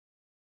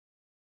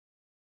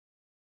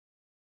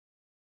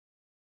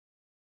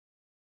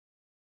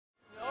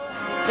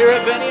Here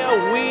at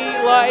Venia, we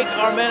like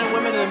our men and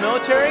women in the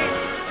military.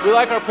 We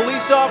like our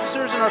police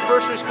officers and our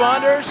first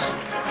responders.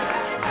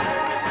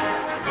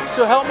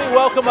 So help me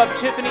welcome up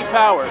Tiffany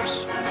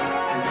Powers.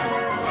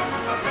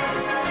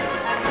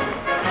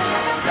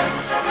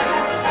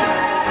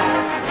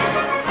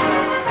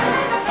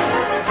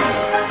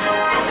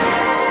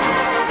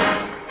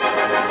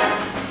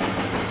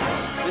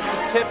 This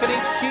is Tiffany.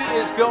 She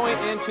is going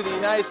into the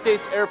United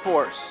States Air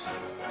Force.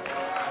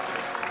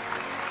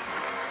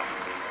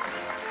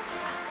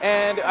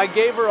 And I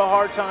gave her a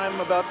hard time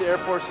about the Air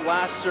Force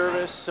last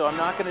service, so I'm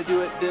not going to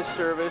do it this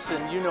service.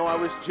 And you know I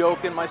was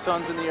joking, my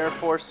son's in the Air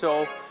Force,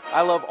 so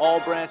I love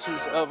all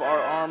branches of our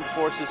armed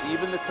forces,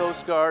 even the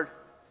Coast Guard.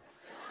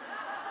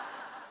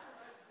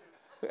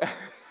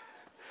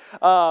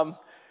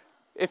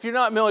 If you're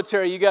not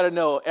military, you got to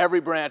know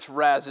every branch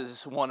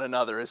razzes one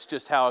another. It's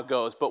just how it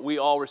goes. But we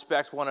all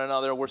respect one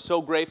another. We're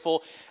so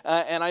grateful.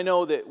 And I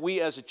know that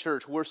we as a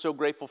church, we're so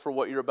grateful for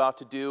what you're about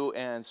to do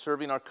and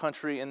serving our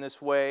country in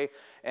this way.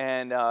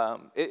 And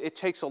it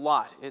takes a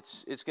lot.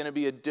 It's going to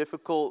be a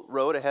difficult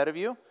road ahead of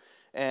you.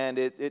 And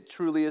it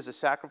truly is a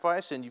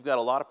sacrifice. And you've got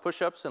a lot of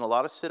push-ups and a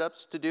lot of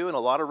sit-ups to do and a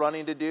lot of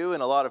running to do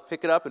and a lot of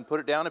pick it up and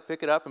put it down and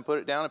pick it up and put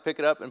it down and pick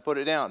it up and put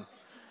it down.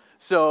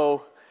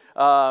 So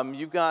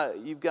you've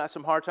got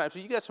some hard times,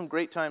 but you got some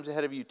great times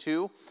ahead of you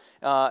too,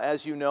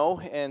 as you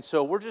know. And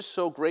so we're just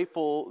so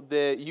grateful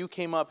that you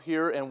came up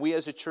here, and we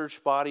as a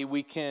church body,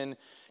 we can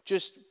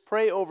just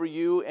pray over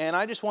you. And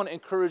I just want to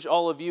encourage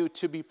all of you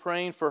to be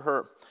praying for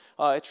her.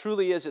 It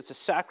truly is. It's a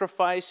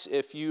sacrifice.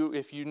 If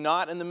you're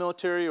not in the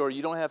military or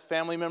you don't have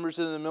family members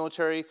in the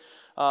military,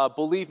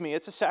 believe me,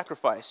 it's a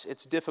sacrifice.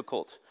 It's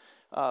difficult.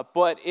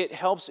 But it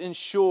helps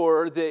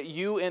ensure that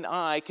you and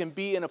I can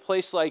be in a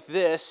place like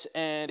this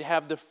and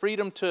have the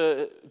freedom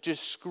to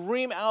just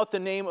scream out the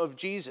name of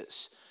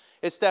Jesus.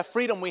 It's that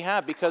freedom we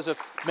have because of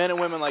men and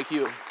women like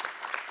you.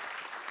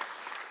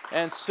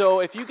 And so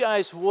if you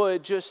guys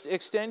would just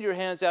extend your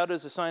hands out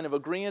as a sign of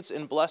agreement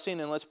and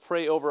blessing, and let's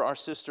pray over our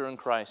sister in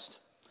Christ.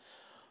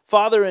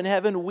 Father in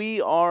heaven,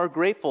 we are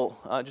grateful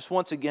just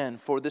once again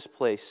for this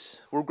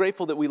place. We're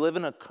grateful that we live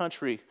in a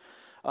country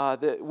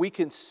that we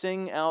can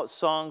sing out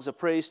songs of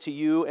praise to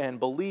you and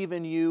believe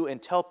in you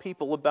and tell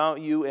people about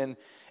you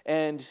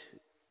and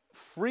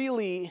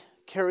freely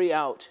carry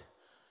out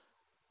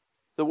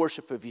the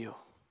worship of you.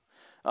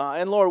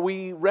 And Lord,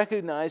 we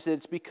recognize that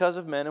it's because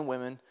of men and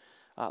women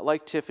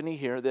like Tiffany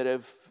here that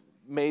have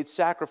made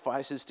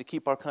sacrifices to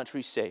keep our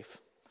country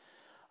safe.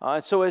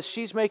 And so as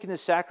she's making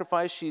this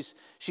sacrifice,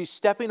 she's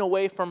stepping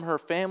away from her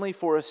family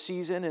for a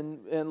season,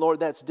 and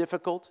Lord, that's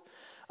difficult.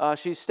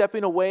 She's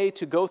stepping away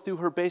to go through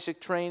her basic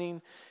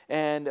training,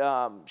 and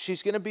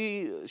she's going to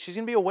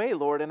be away,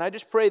 Lord. And I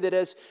just pray that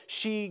as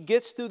she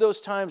gets through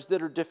those times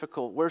that are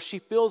difficult, where she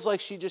feels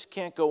like she just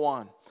can't go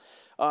on,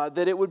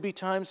 that it would be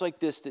times like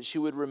this that she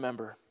would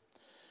remember,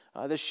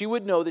 that she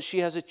would know that she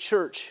has a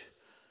church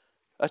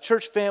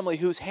family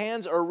whose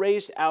hands are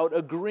raised out,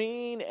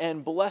 agreeing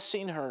and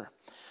blessing her,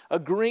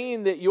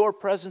 agreeing that your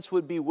presence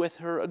would be with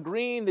her,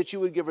 agreeing that you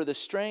would give her the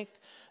strength,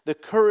 the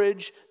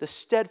courage, the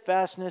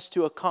steadfastness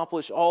to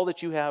accomplish all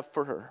that you have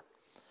for her.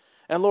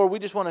 And Lord, we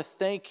just want to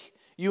thank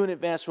you in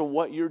advance for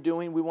what you're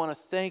doing. We want to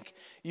thank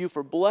you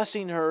for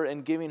blessing her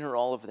and giving her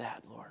all of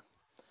that, Lord.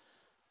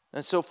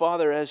 And so,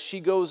 Father, as she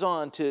goes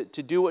on to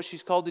do what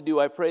she's called to do,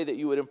 I pray that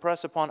you would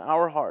impress upon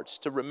our hearts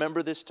to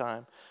remember this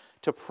time,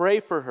 to pray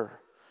for her,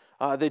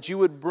 that you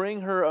would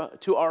bring her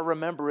to our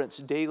remembrance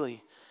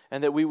daily,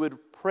 and that we would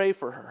pray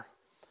for her.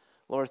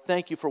 Lord,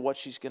 thank you for what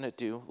she's going to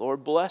do.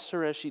 Lord, bless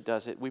her as she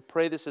does it. We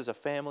pray this as a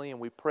family, and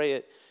we pray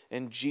it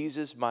in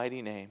Jesus'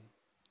 mighty name.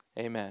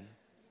 Amen.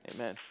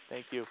 Amen.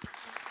 Thank you.